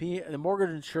 The mortgage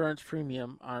insurance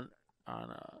premium on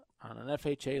an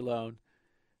FHA loan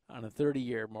on a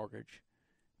 30-year mortgage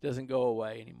doesn't go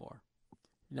away anymore.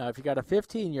 Now, if you got a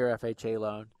 15-year FHA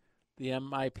loan, the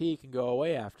MIP can go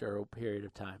away after a period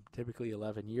of time, typically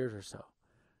 11 years or so.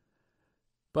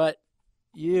 But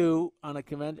you on an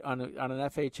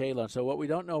FHA loan, so what we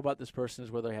don't know about this person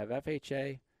is whether they have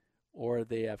FHA or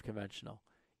they have conventional.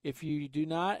 If you do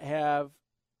not have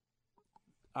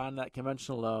on that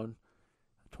conventional loan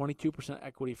 22%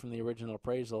 equity from the original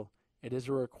appraisal, it is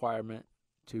a requirement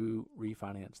to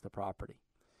refinance the property.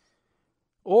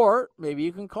 Or maybe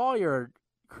you can call your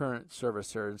current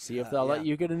servicer and see if they'll let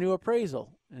you get a new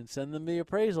appraisal and send them the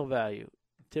appraisal value.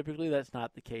 Typically that's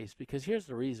not the case, because here's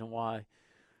the reason why.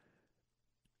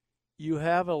 You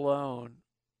have a loan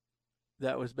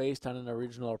that was based on an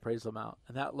original appraisal amount,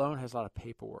 and that loan has a lot of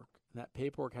paperwork, and that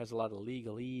paperwork has a lot of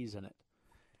legalese in it.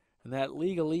 And that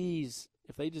legalese,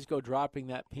 if they just go dropping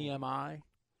that PMI,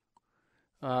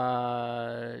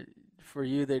 for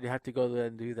you, they'd have to go there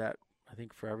and do that, I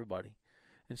think, for everybody.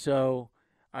 And so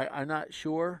I'm not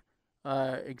sure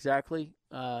exactly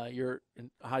how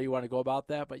you want to go about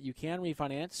that, but you can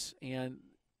refinance, and,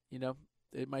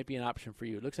 it might be an option for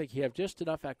you. It looks like you have just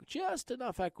enough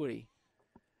equity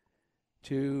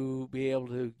to be able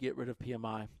to get rid of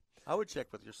PMI. I would check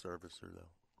with your servicer, though.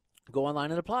 Go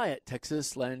online and apply it,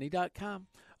 texaslanding.com.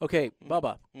 Okay,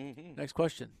 Bubba, next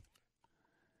question.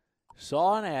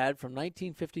 Saw an ad from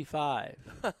 1955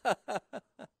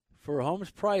 for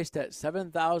homes priced at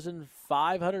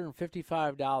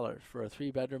 $7,555 for a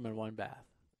 3-bedroom and 1 bath.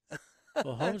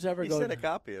 Will homes ever go? He sent a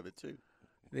copy of it, too.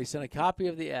 They sent a copy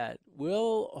of the ad.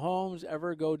 Will homes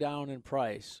ever go down in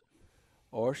price,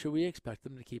 or should we expect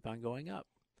them to keep on going up?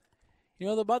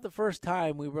 About the first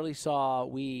time we really saw,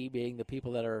 we being the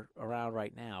people that are around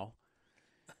right now,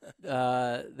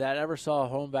 that ever saw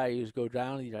home values go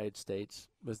down in the United States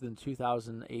was in the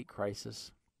 2008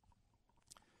 crisis.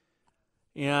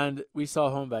 And we saw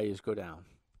home values go down.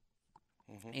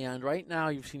 And right now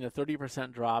you've seen a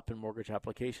 30% drop in mortgage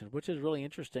applications, which is really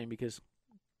interesting because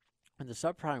when the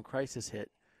subprime crisis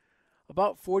hit,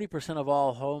 about 40% of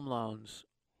all home loans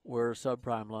were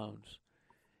subprime loans.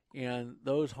 And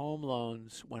those home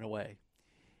loans went away.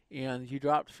 And you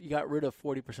got rid of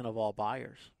 40% of all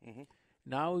buyers.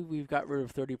 Now we've got rid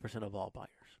of 30% of all buyers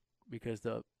because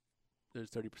there's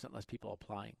 30% less people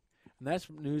applying. And that's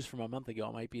news from a month ago.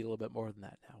 It might be a little bit more than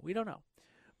that now. We don't know.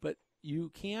 But you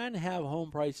can have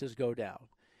home prices go down.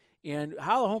 And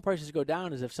how the home prices go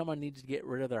down is if someone needs to get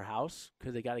rid of their house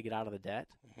because they got to get out of the debt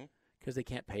because they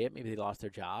can't pay it. Maybe they lost their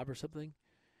job or something,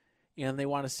 and they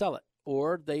want to sell it.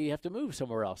 Or they have to move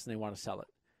somewhere else and they want to sell it.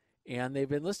 And they've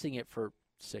been listing it for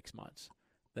 6 months.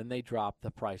 Then they drop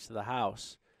the price of the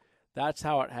house. That's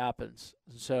how it happens.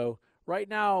 So right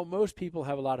now, most people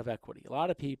have a lot of equity. A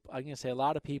lot of people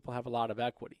have a lot of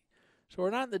equity. So we're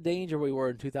not in the danger we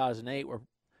were in 2008 where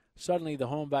suddenly the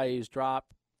home values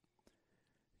drop,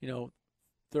 $30,000,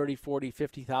 $40,000,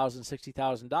 $50,000,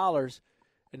 $60,000,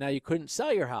 and now you couldn't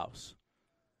sell your house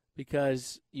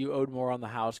because you owed more on the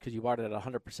house because you bought it at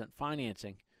 100%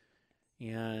 financing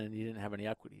and you didn't have any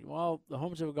equity. Well, the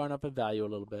homes have gone up in value a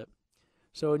little bit.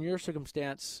 So in your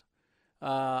circumstance,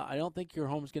 I don't think your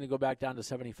home's going to go back down to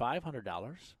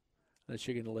 $7,500 unless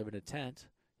you're going to live in a tent.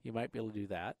 You might be able to do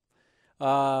that.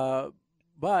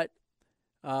 But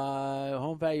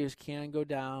home values can go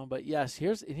down. But yes,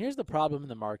 here's the problem in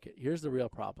the market. Here's the real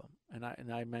problem, and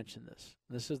I mentioned this.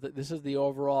 This is the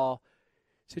overall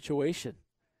situation.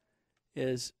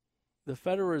 Is the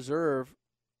Federal Reserve,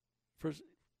 we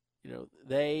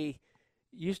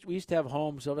used to have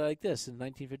homes like this in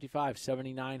 1955,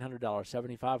 $7,900,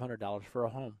 $7,500 for a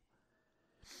home.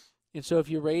 And so if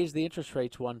you raise the interest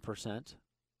rates 1%,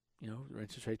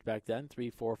 interest rates back then, 3,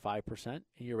 4, 5%, and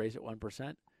you raise it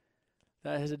 1%,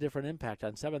 that has a different impact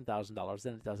on $7,000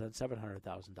 than it does on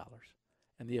 $700,000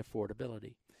 and the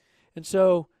affordability. And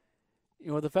so,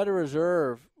 the Federal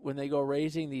Reserve, when they go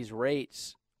raising these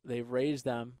rates, they've raised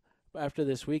them. After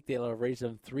this week, they'll have raised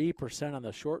them 3% on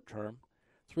the short term,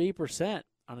 3%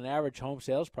 on an average home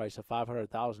sales price of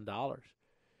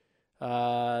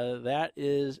 $500,000. That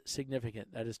is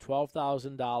significant. That is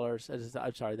 $12,000.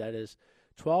 That is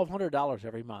 $1,200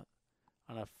 every month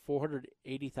on a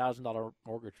 $480,000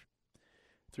 mortgage,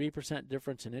 3%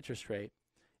 difference in interest rate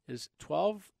is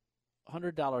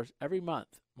 $1,200 every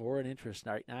month more in interest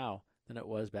right now than it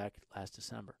was back last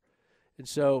December. And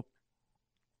so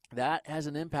that has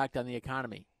an impact on the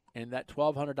economy. And that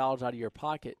 $1,200 out of your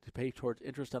pocket to pay towards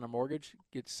interest on a mortgage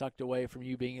gets sucked away from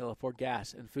you being able to afford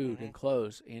gas and food and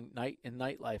clothes and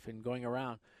nightlife and going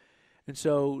around. And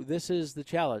so this is the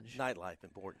challenge. Nightlife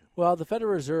important. Well, the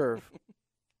Federal Reserve,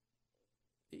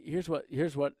 here's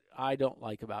what I don't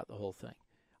like about the whole thing.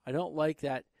 I don't like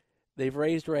that they've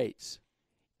raised rates.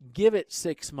 Give it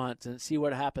 6 months and see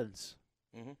what happens.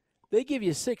 Mm-hmm. They give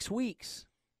you 6 weeks.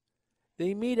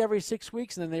 They meet every 6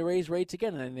 weeks, and then they raise rates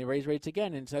again, and then they raise rates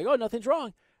again, and it's like, oh, nothing's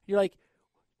wrong. You're like,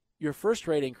 your first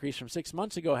rate increase from 6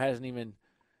 months ago hasn't even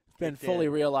been fully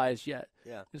realized yet.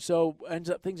 Yeah. And so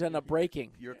things end up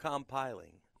breaking. You're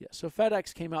compiling. Yeah. So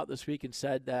FedEx came out this week and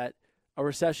said that a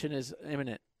recession is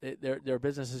imminent. Their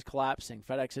business is collapsing.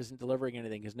 FedEx isn't delivering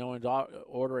anything because no one's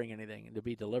ordering anything to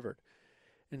be delivered.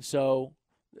 And so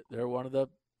they're one of the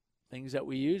things that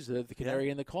we use, the canary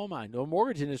in the coal mine. The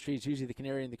mortgage industry is usually the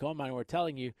canary in the coal mine. We're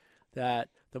telling you that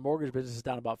the mortgage business is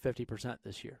down about 50%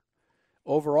 this year.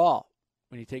 Overall,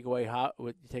 when you take away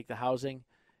the housing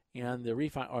and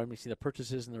the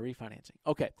purchases and the refinancing.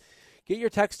 Okay. Get your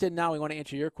text in now. We want to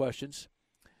answer your questions.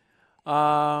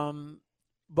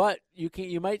 But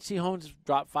you might see homes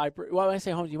drop 5%. Well, when I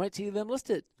say homes, you might see them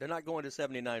listed. They're not going to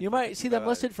 79. You might see them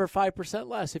listed for 5%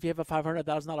 less. If you have a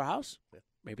 $500,000 house,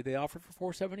 maybe they offer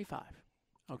for $475,000.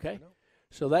 Okay,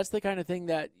 so that's the kind of thing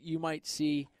that you might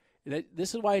see.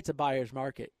 This is why it's a buyer's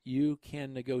market. You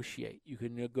can negotiate. You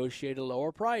can negotiate a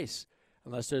lower price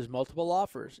unless there's multiple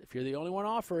offers. If you're the only one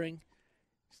offering,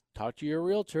 talk to your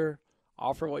realtor.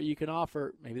 Offer what you can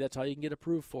offer. Maybe that's all you can get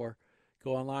approved for.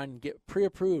 Go online and get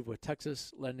pre-approved with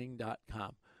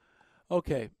TexasLending.com.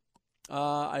 Okay.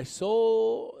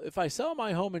 If I sell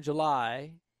my home in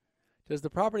July, does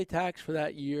the property tax for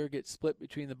that year get split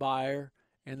between the buyer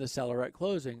and the seller at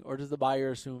closing, or does the buyer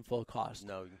assume full cost?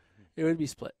 No. It would be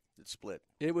split. It's split.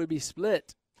 It would be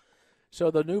split.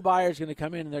 So the new buyer is going to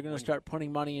come in and they're going to start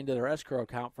putting money into their escrow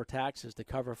account for taxes to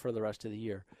cover for the rest of the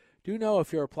year. Do know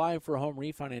if you're applying for a home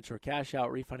refinance or cash out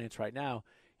refinance right now,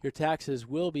 your taxes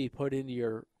will be put into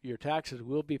your taxes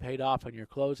will be paid off on your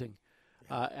closing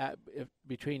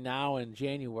between now and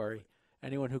January.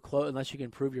 Anyone who unless you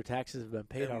can prove your taxes have been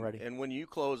paid already. And when you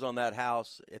close on that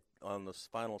house, on the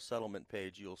final settlement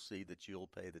page, you'll see that you'll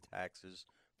pay the taxes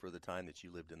for the time that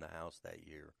you lived in the house that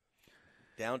year,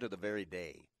 down to the very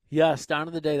day. Yes, down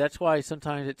to the day. That's why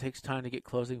sometimes it takes time to get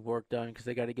closing work done because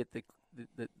they got to get the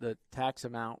tax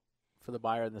amount for the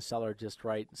buyer and the seller just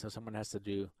right. And so someone has to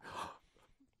do,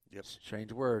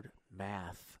 strange word,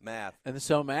 math. And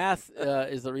so math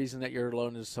is the reason that your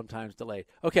loan is sometimes delayed.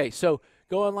 Okay, so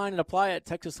go online and apply at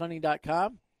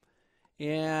TexasLending.com.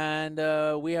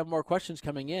 And we have more questions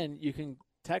coming in. You can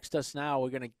text us now. We're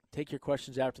going to take your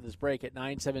questions after this break at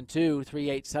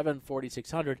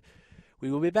 972-387-4600. We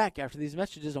will be back after these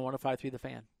messages on 105.3 The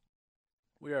Fan.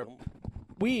 We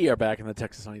are back in the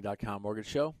TexasLending.com Mortgage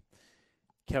Show.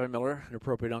 Kevin Miller and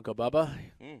appropriate Uncle Bubba.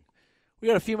 We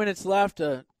got a few minutes left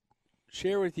to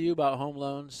share with you about home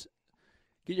loans.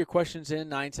 Get your questions in,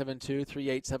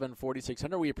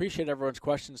 972-387-4600. We appreciate everyone's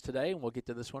questions today, and we'll get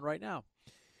to this one right now.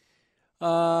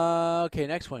 Okay,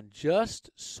 next one.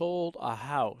 Just sold a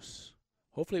house.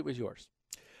 Hopefully it was yours.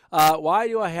 Why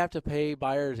do I have to pay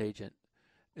buyer's agent?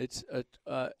 It's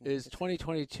is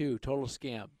 2022 total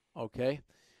scam. Okay,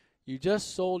 you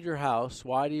just sold your house.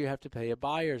 Why do you have to pay a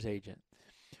buyer's agent?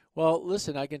 Well,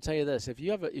 listen, I can tell you this: if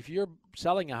you're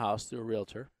selling a house through a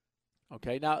realtor,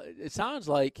 okay. Now it sounds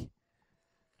like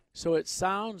they're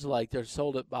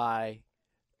sold it by,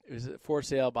 is it for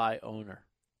sale by owner?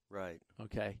 Right.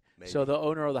 Okay. Maybe. So the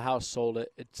owner of the house sold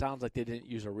it. It sounds like they didn't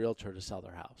use a realtor to sell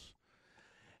their house.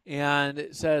 And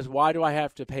it says, why do I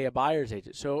have to pay a buyer's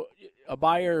agent? So a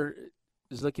buyer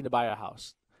is looking to buy a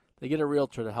house. They get a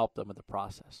realtor to help them with the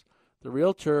process. The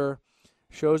realtor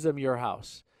shows them your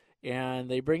house, and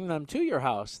they bring them to your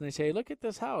house, and they say, look at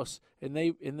this house, and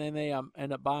then they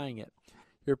end up buying it.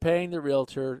 You're paying the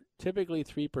realtor typically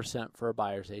 3% for a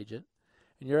buyer's agent,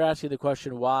 and you're asking the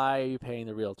question, why are you paying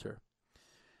the realtor?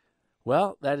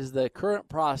 Well, that is the current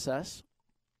process,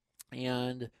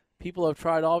 and people have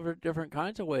tried all different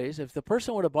kinds of ways. If the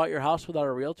person would have bought your house without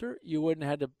a realtor, you wouldn't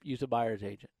have had to use a buyer's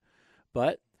agent.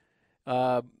 But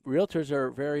realtors are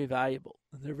very valuable.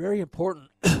 They're very important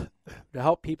to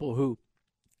help people who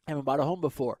haven't bought a home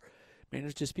before,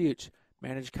 manage disputes,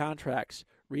 manage contracts,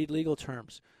 read legal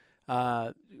terms,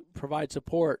 provide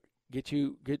support, get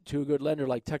to a good lender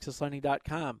like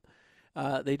TexasLending.com.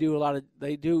 They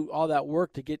do all that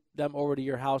work to get them over to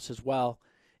your house as well,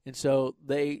 and so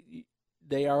they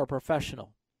are a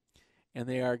professional, and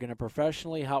they are going to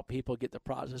professionally help people get the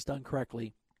process done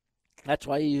correctly. That's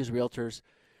why you use realtors.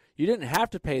 You didn't have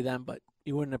to pay them, but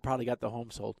you wouldn't have probably got the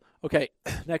home sold. Okay,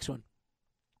 next one.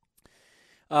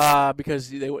 Because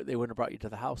they wouldn't have brought you to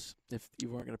the house if you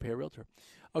weren't going to pay a realtor.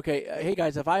 Okay, hey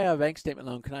guys, if I have a bank statement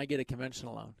loan, can I get a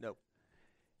conventional loan? No.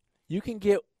 You can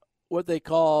get what they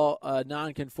call a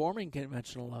non-conforming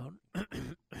conventional loan,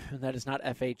 and that is not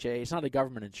FHA. It's not a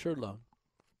government-insured loan.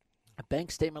 A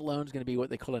bank statement loan is going to be what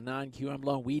they call a non-QM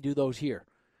loan. We do those here.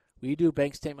 We do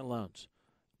bank statement loans.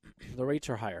 The rates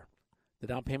are higher. The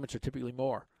down payments are typically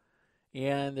more.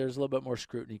 And there's a little bit more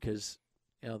scrutiny because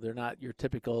they're not your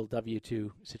typical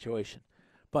W-2 situation.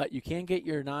 But you can get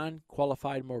your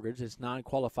non-qualified mortgage. It's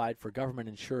non-qualified for government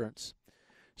insurance.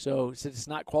 So since it's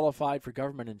not qualified for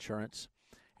government insurance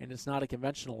and it's not a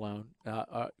conventional loan,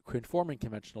 conforming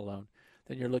conventional loan,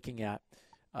 then you're looking at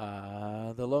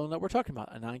the loan that we're talking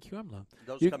about, a non-QM loan.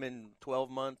 Those come in 12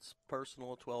 months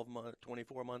personal,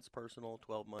 24 months personal,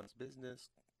 12 months business,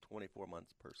 24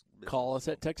 months business. Call us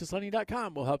at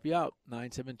TexasLending.com. We'll help you out,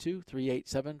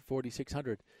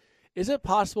 972-387-4600. Is it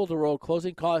possible to roll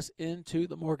closing costs into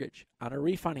the mortgage? On a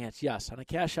refinance, yes. On a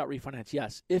cash-out refinance,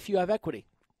 yes, if you have equity.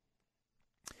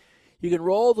 You can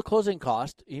roll the closing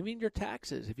cost, even your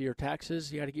taxes. If your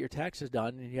taxes, you got to get your taxes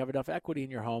done and you have enough equity in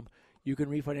your home, you can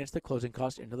refinance the closing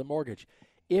cost into the mortgage.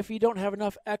 If you don't have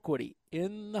enough equity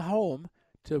in the home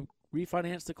to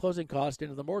refinance the closing cost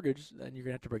into the mortgage, then you're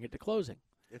going to have to bring it to closing.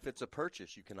 If it's a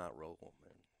purchase, you cannot roll them.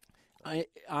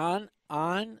 On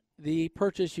the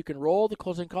purchase, you can roll the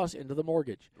closing costs into the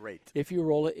mortgage. Rate. If you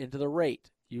roll it into the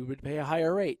rate, you would pay a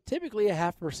higher rate, typically a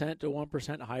 0.5% to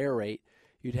 1% higher rate.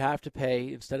 You'd have to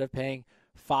pay, instead of paying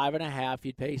 5.5%,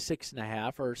 you'd pay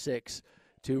 6.5% or 6%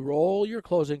 to roll your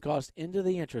closing costs into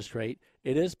the interest rate.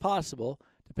 It is possible,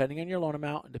 depending on your loan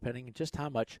amount and depending on just how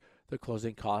much the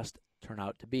closing costs turn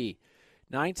out to be.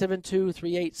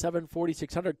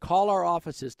 972-387-4600. Call our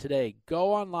offices today.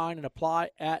 Go online and apply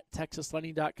at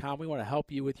TexasLending.com. We want to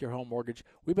help you with your home mortgage.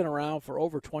 We've been around for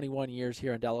over 21 years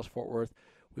here in Dallas-Fort Worth.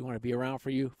 We want to be around for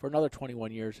you for another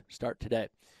 21 years. Start today.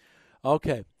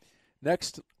 Okay.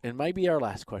 Next, and might be our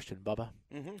last question, Bubba.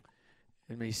 Mm-hmm.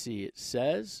 Let me see. It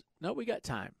says, no, we got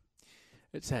time.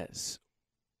 It says,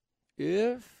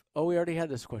 we already had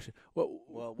this question. What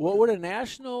would a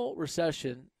national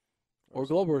recession or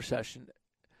global recession,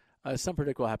 some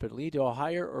predict will happen, lead to a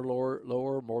higher or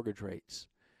lower mortgage rates?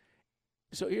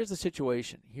 So here's the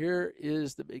situation. Here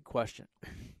is the big question.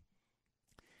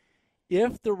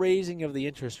 If the raising of the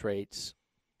interest rates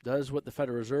does what the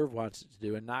Federal Reserve wants it to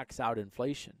do and knocks out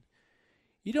inflation,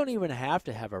 you don't even have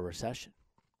to have a recession.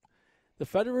 The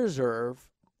Federal Reserve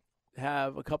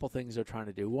have a couple things they're trying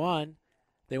to do. One,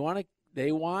 they want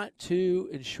to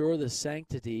ensure the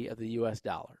sanctity of the U.S.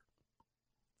 dollar,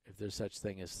 if there's such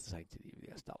thing as the sanctity of the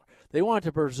U.S. dollar. They want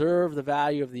to preserve the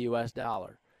value of the U.S.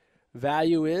 dollar.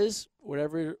 Value is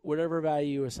whatever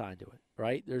value you assign to it,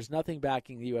 right? There's nothing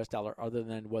backing the U.S. dollar other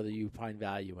than whether you find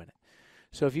value in it.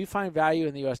 So if you find value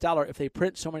in the U.S. dollar, if they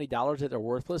print so many dollars that they're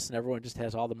worthless and everyone just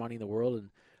has all the money in the world, and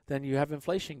then you have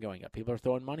inflation going up. People are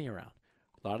throwing money around.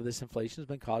 A lot of this inflation has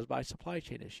been caused by supply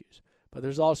chain issues. But there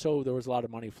was a lot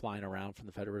of money flying around from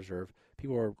the Federal Reserve.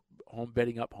 People were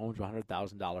bidding up homes for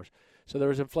 $100,000. So there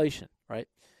was inflation, right?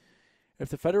 If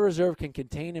the Federal Reserve can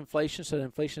contain inflation so that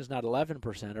inflation is not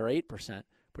 11% or 8%,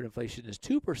 but inflation is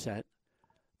 2%,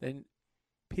 then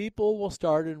people will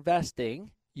start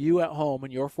investing. You at home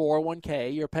and your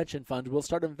 401k, your pension funds will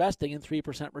start investing in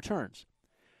 3% returns.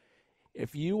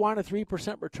 If you want a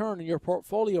 3% return in your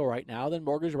portfolio right now, then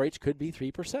mortgage rates could be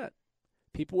 3%.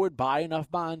 People would buy enough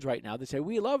bonds right now. They say,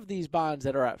 we love these bonds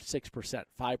that are at 6%,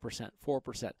 5%,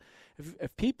 4%.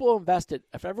 If people invested,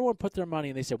 if everyone put their money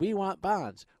and they said, we want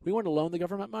bonds, we want to loan the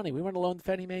government money, we want to loan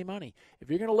Fannie Mae money. If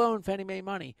you're going to loan Fannie Mae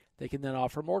money, they can then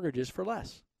offer mortgages for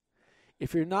less.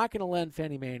 If you're not going to lend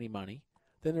Fannie Mae any money,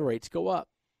 then the rates go up.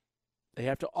 They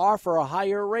have to offer a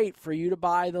higher rate for you to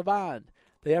buy the bond.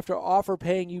 They have to offer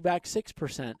paying you back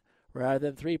 6% rather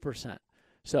than 3%.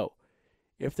 So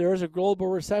if there is a global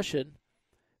recession,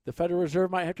 the Federal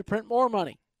Reserve might have to print more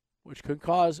money, which could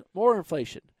cause more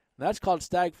inflation. And that's called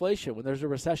stagflation. When there's a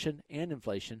recession and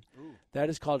inflation, that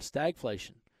is called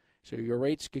stagflation. So your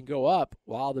rates can go up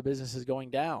while the business is going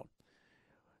down.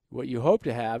 What you hope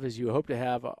to have is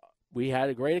we had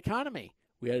a great economy.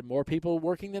 We had more people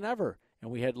working than ever,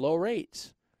 and we had low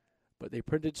rates. But they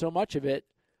printed so much of it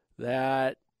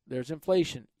that there's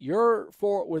inflation.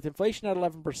 With inflation at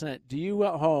 11%, do you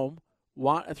at home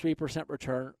want a 3%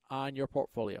 return on your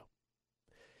portfolio?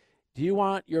 Do you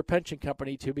want your pension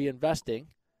company to be investing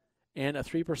in a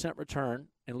 3% return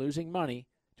and losing money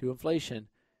to inflation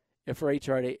if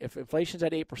inflation's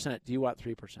at 8%, do you want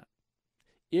 3%?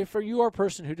 If you are a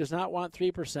person who does not want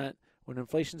 3% when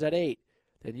inflation's at 8%,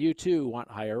 then you too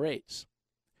want higher rates.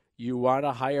 You want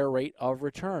a higher rate of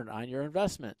return on your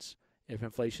investments if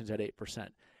inflation's at 8%.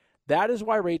 That is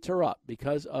why rates are up,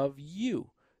 because of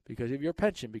you, because of your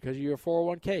pension, because of your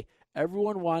 401k.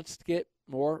 Everyone wants to get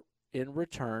more in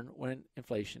return when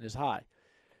inflation is high.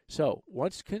 So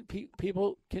once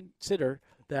people consider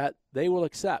that they will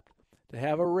accept to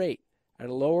have a rate at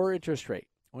a lower interest rate,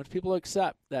 once people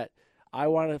accept that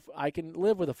I can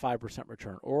live with a 5%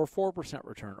 return or a 4%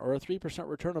 return or a 3%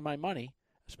 return on my money,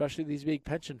 especially these big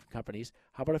pension companies.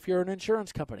 How about if you're an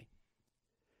insurance company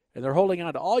and they're holding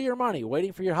on to all your money,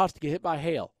 waiting for your house to get hit by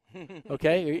hail?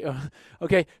 Okay?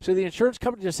 Okay, so the insurance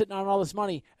company is sitting on all this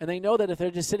money, and they know that if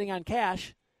they're just sitting on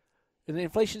cash and the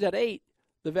inflation's at 8%,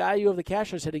 the value of the cash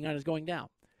they're sitting on is going down.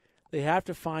 They have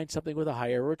to find something with a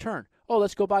higher return. Oh,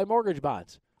 let's go buy mortgage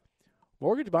bonds.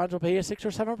 Mortgage bonds will pay you 6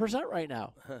 or 7% right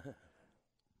now.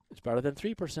 It's better than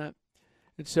 3%.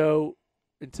 And so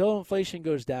until inflation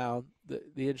goes down,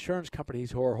 the insurance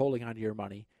companies who are holding on to your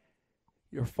money,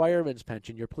 your fireman's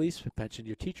pension, your police pension,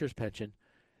 your teacher's pension,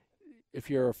 if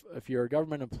you're a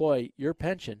government employee, your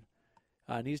pension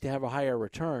needs to have a higher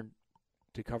return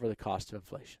to cover the cost of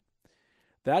inflation.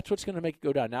 That's what's going to make it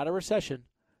go down. Not a recession,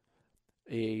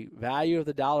 a value of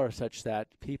the dollar such that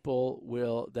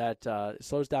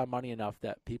slows down money enough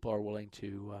that people are willing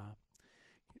to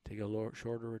take a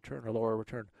shorter return or lower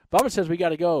return. Bubba says we got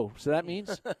to go, so that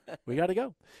means we got to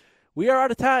go. We are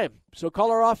out of time, so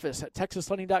call our office at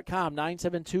TexasLending.com,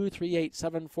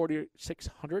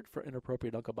 972-387-4600 for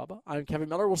Inappropriate Uncle Bubba. I'm Kevin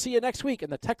Miller. We'll see you next week in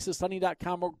the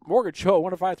TexasLending.com Mortgage Show,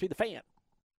 105.3 The Fan.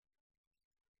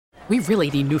 We really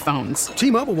need new phones.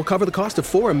 T-Mobile will cover the cost of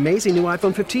 4 amazing new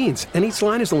iPhone 15s, and each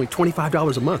line is only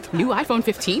 $25 a month. New iPhone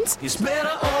 15s? It's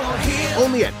better over here.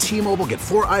 Only at T-Mobile, get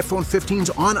 4 iPhone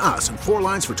 15s on us and 4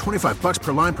 lines for $25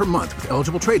 per line per month with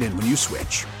eligible trade-in when you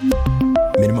switch.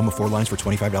 Minimum of 4 lines for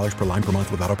 $25 per line per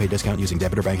month with auto-pay discount using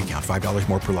debit or bank account. $5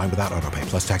 more per line without auto-pay,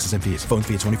 plus taxes and fees. Phone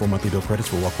fee at 24 monthly bill credits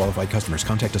for well-qualified customers.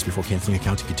 Contact us before canceling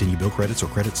account to continue bill credits or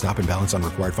credit stop and balance on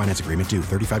required finance agreement due.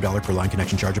 $35 per line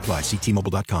connection charge applies. See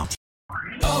T-Mobile.com.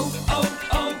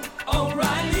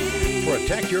 O'Reilly.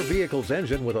 Protect your vehicle's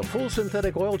engine with a full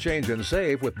synthetic oil change and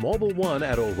save with Mobil 1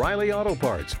 at O'Reilly Auto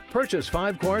Parts. Purchase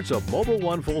 5 quarts of Mobil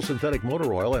 1 full synthetic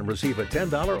motor oil and receive a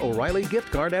 $10 O'Reilly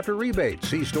gift card after rebate.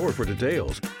 See store for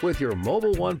details. With your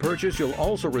Mobil 1 purchase, you'll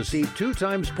also receive 2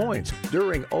 times points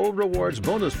during O Rewards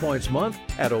Bonus Points Month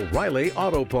at O'Reilly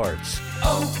Auto Parts.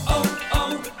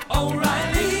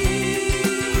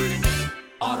 O'Reilly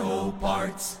Auto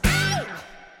Parts.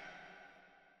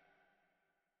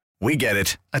 We get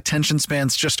it. Attention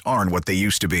spans just aren't what they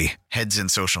used to be. Heads in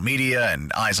social media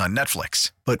and eyes on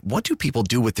Netflix. But what do people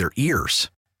do with their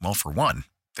ears? Well, for one,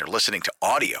 they're listening to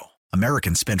audio.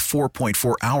 Americans spend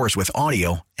 4.4 hours with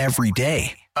audio every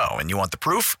day. Oh, and you want the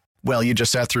proof? Well, you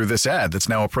just sat through this ad that's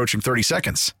now approaching 30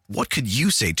 seconds. What could you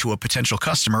say to a potential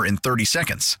customer in 30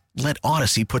 seconds? Let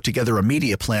Odyssey put together a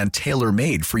media plan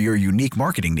tailor-made for your unique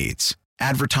marketing needs.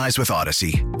 Advertise with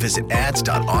Odyssey. Visit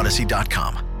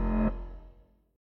ads.odyssey.com.